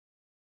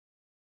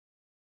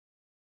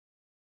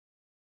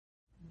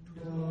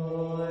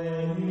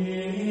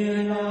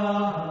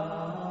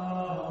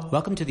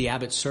Welcome to the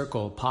Abbot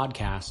Circle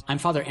podcast. I'm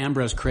Father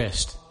Ambrose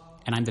Christ,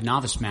 and I'm the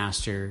novice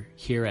master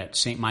here at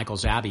St.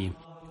 Michael's Abbey.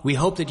 We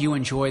hope that you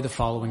enjoy the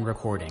following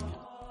recording.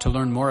 To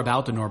learn more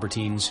about the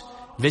Norbertines,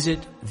 visit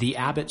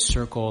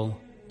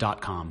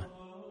theabbotcircle.com.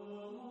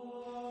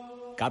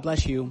 God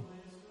bless you.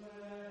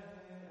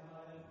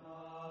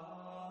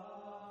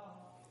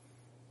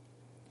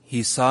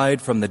 He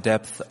sighed from the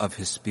depth of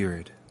his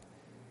spirit.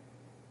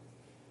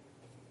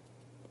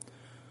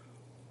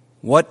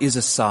 What is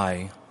a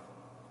sigh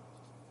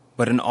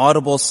but an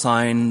audible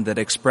sign that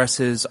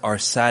expresses our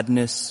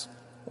sadness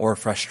or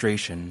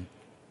frustration,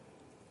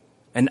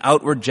 an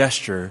outward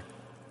gesture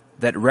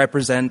that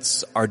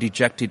represents our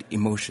dejected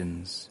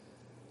emotions?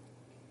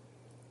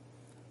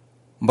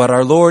 But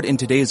our Lord in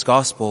today's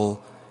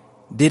gospel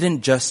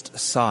didn't just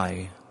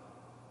sigh,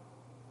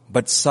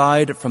 but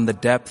sighed from the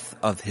depth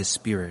of his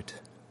spirit.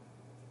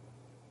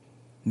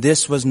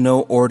 This was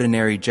no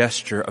ordinary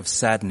gesture of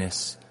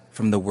sadness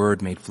from the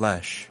Word made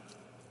flesh.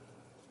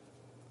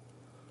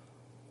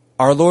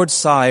 Our Lord's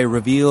sigh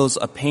reveals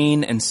a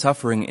pain and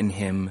suffering in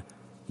him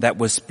that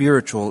was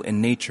spiritual in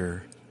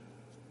nature.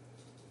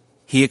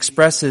 He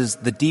expresses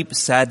the deep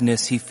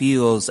sadness he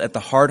feels at the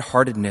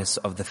hard-heartedness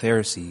of the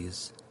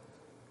Pharisees.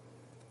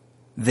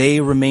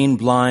 They remain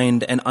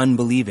blind and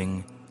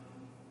unbelieving,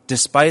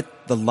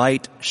 despite the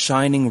light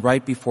shining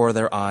right before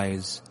their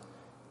eyes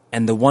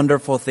and the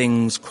wonderful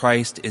things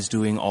Christ is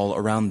doing all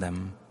around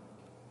them.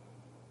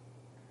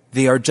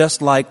 They are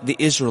just like the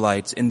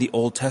Israelites in the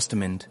Old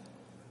Testament,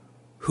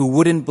 who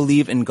wouldn't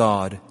believe in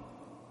God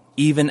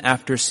even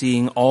after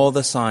seeing all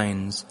the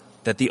signs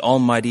that the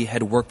Almighty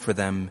had worked for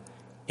them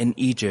in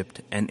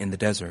Egypt and in the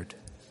desert.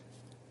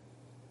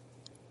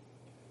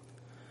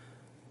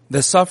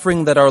 The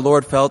suffering that our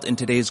Lord felt in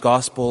today's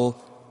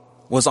gospel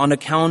was on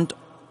account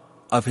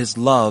of his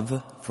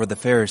love for the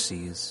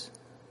Pharisees.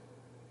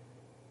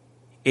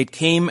 It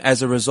came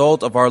as a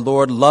result of our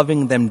Lord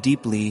loving them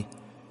deeply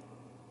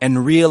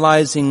and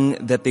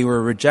realizing that they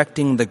were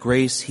rejecting the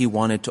grace he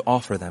wanted to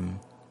offer them.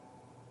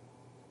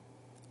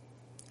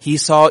 He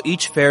saw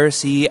each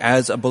Pharisee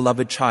as a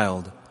beloved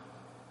child,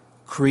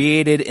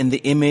 created in the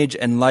image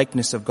and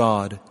likeness of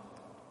God,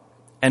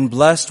 and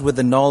blessed with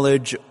the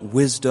knowledge,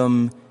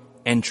 wisdom,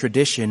 and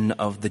tradition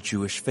of the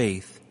Jewish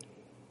faith.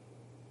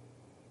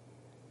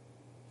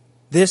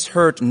 This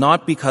hurt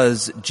not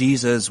because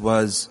Jesus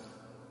was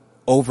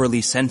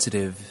overly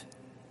sensitive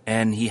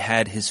and he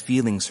had his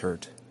feelings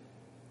hurt.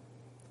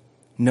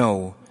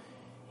 No,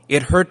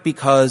 it hurt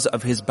because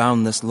of his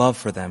boundless love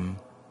for them.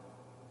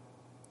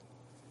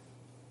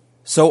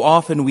 So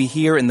often we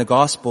hear in the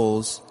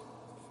Gospels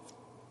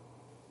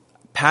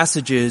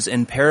passages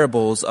and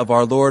parables of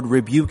our Lord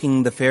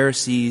rebuking the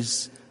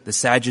Pharisees, the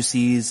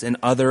Sadducees, and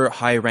other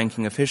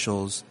high-ranking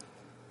officials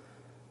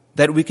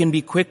that we can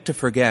be quick to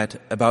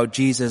forget about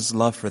Jesus'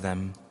 love for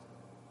them.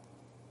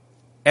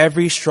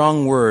 Every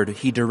strong word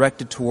he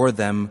directed toward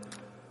them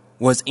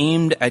was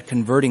aimed at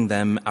converting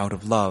them out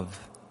of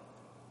love,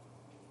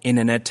 in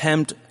an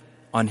attempt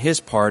on his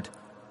part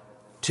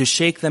to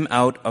shake them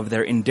out of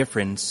their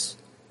indifference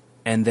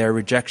and their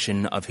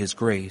rejection of his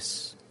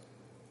grace.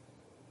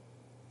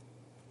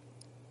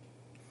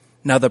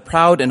 Now, the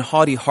proud and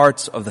haughty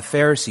hearts of the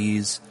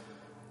Pharisees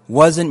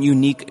wasn't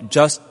unique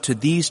just to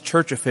these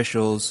church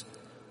officials,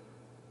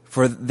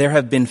 for there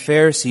have been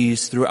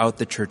Pharisees throughout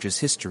the church's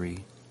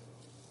history.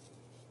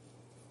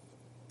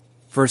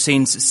 For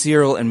Saints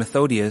Cyril and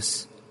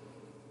Methodius,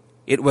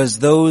 it was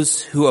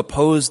those who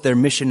opposed their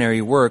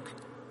missionary work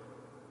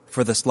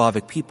for the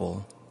Slavic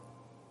people.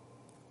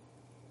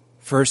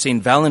 For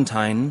St.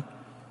 Valentine,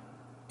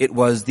 it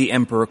was the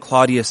Emperor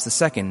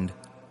Claudius II,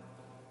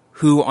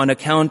 who, on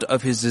account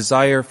of his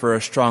desire for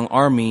a strong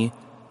army,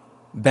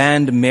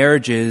 banned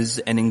marriages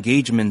and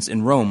engagements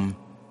in Rome.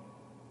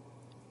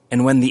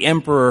 And when the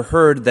emperor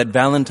heard that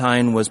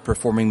Valentine was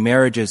performing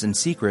marriages in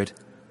secret,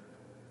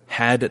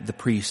 had the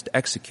priest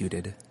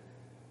executed.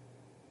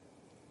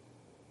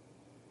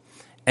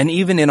 And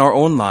even in our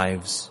own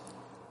lives,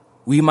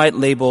 we might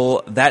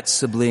label that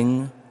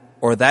sibling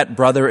or that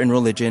brother in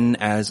religion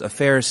as a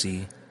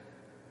Pharisee.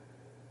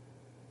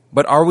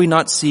 But are we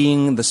not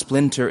seeing the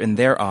splinter in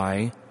their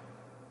eye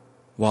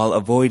while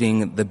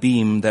avoiding the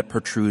beam that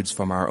protrudes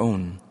from our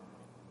own?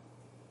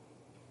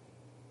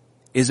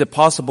 Is it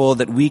possible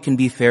that we can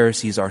be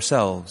Pharisees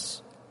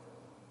ourselves?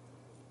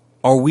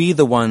 Are we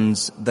the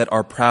ones that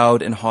are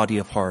proud and haughty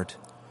of heart?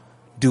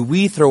 Do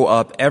we throw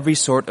up every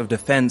sort of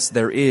defense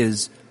there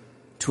is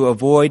to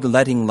avoid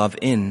letting love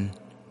in,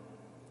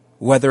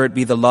 whether it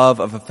be the love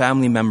of a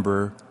family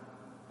member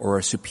or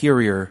a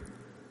superior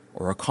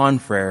or a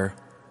confrere,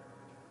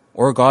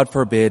 or, God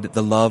forbid,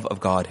 the love of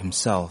God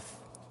himself?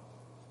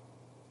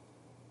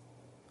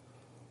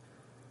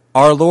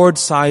 Our Lord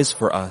sighs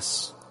for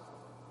us.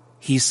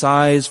 He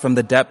sighs from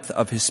the depth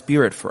of his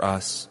spirit for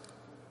us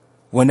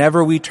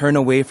whenever we turn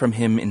away from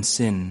him in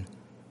sin,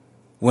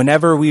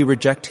 whenever we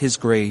reject his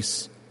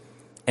grace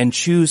and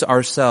choose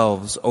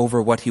ourselves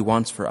over what he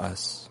wants for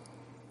us.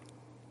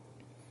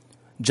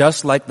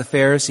 Just like the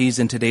Pharisees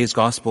in today's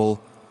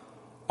gospel,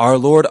 our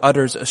Lord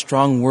utters a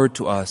strong word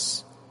to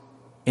us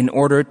in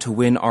order to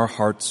win our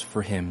hearts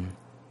for him.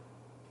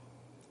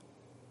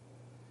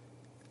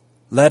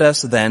 Let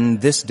us then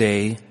this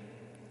day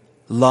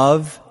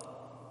love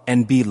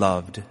and be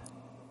loved,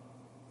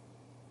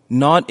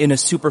 not in a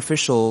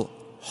superficial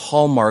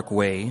hallmark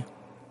way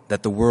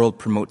that the world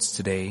promotes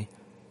today,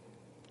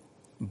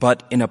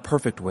 but in a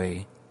perfect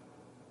way,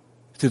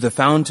 through the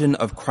fountain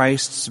of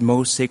Christ's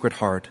most sacred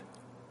heart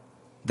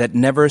that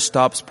never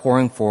stops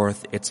pouring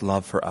forth its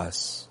love for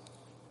us.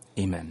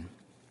 Amen.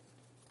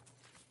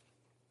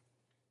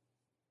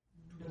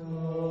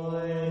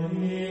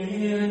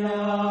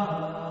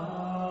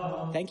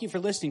 Thank you for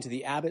listening to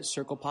the Abbot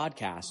Circle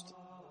podcast.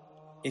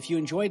 If you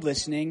enjoyed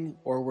listening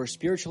or were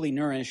spiritually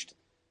nourished,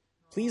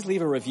 please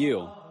leave a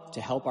review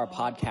to help our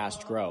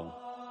podcast grow.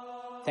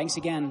 Thanks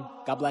again.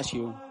 God bless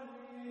you.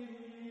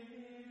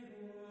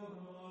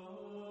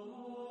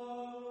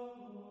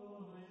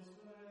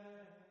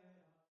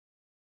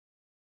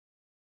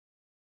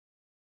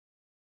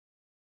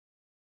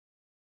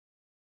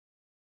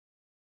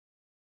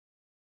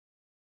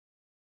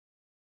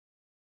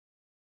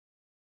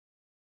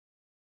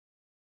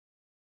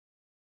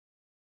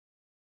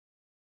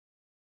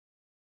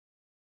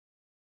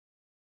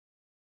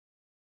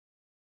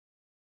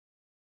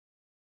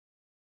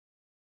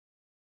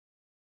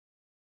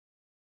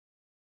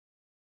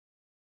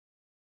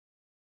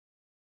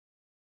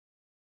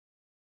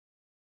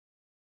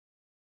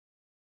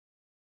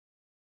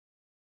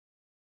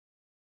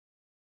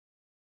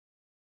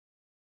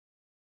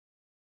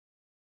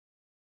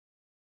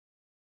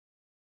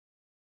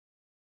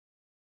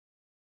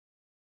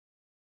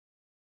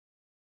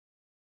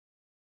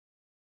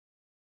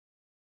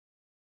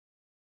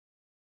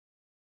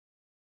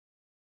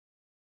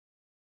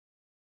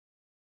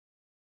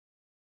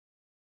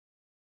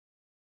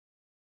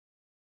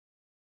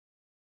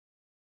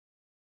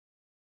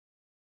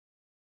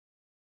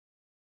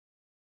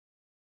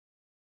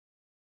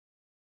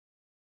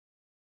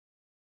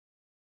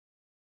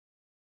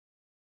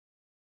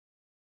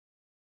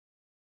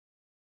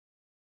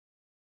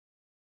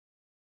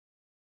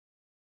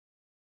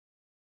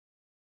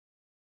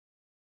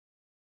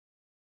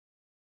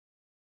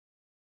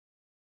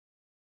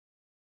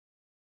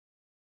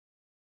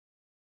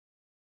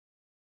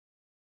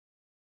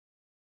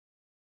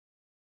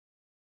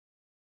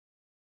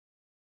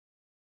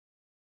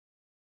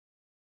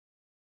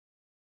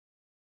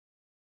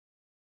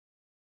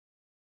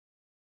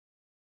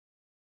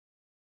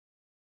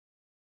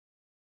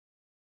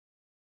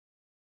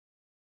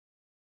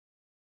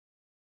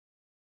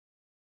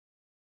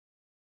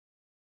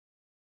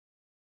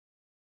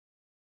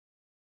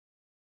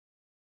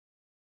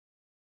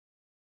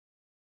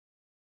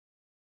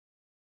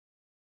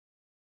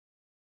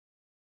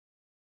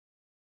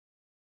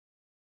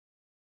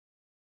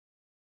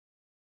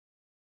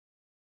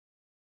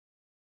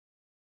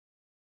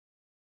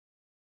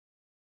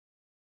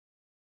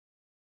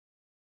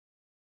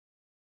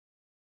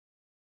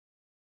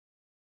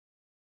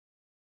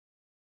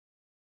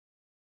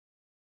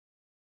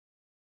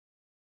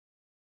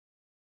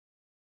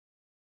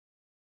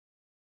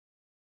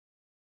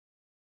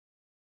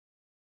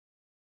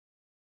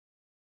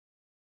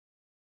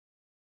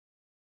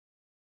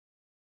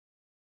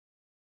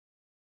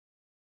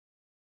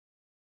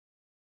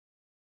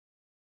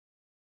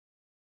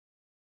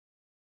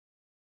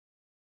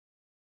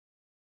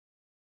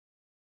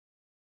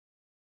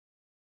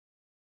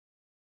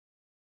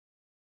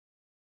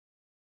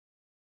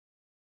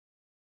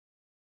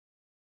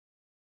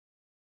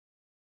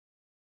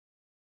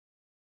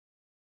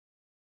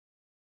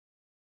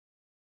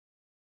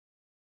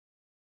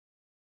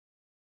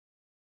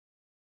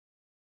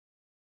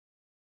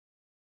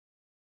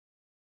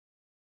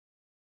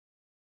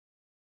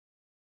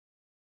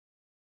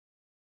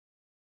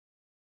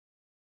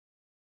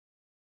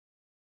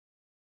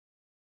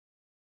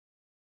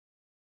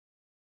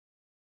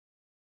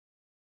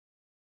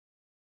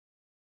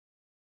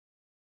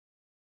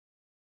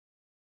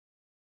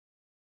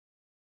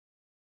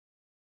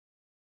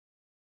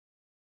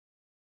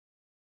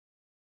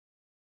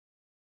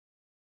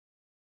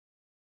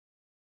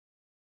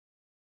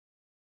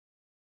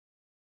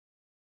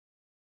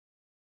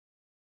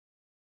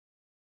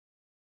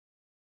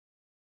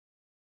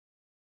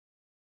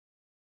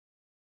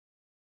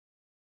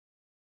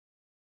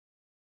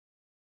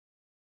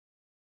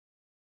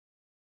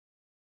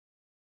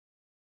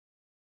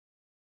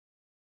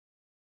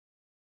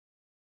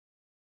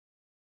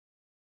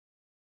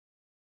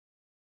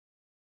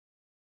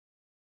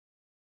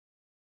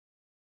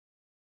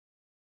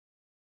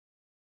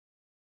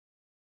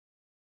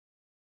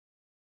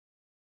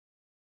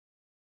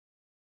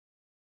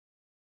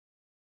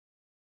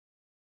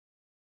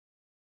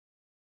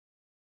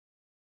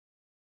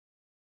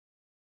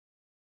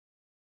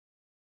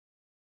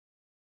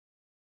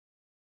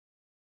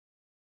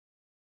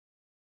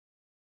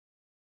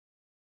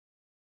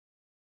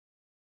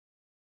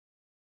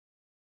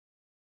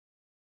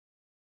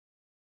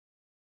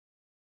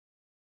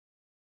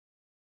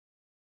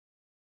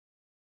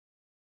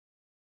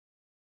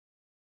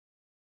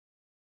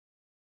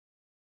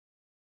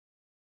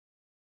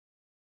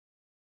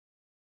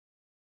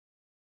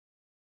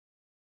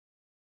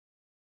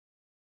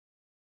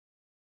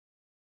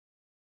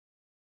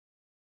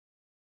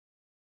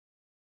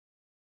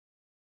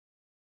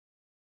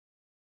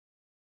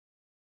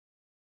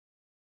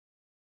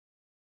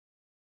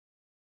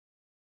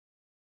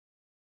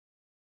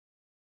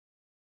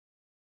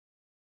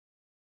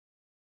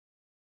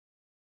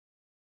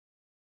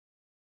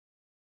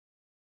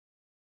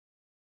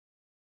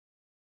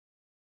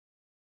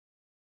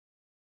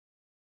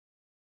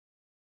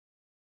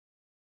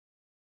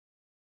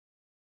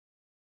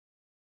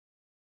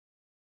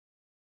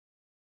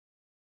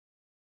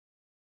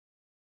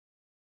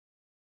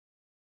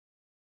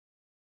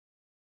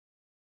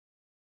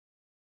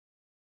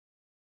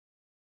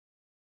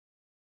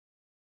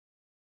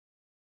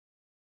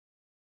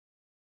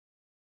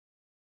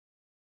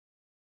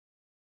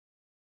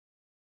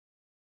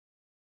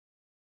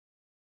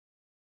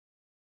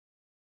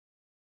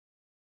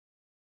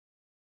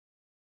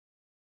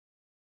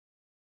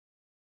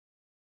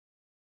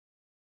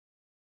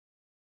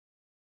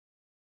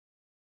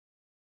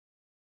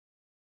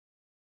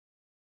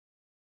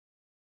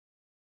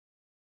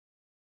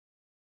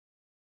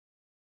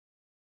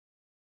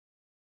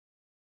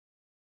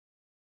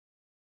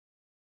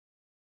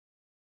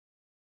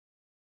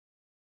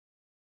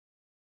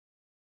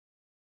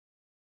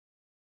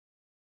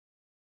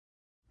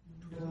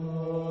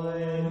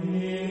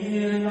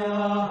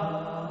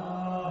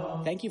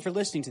 thank you for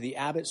listening to the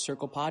Abbott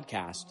Circle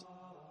podcast.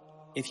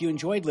 If you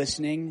enjoyed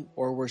listening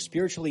or were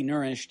spiritually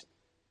nourished,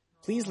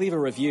 please leave a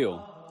review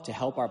to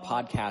help our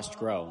podcast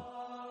grow.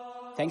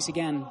 Thanks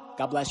again.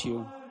 God bless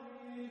you.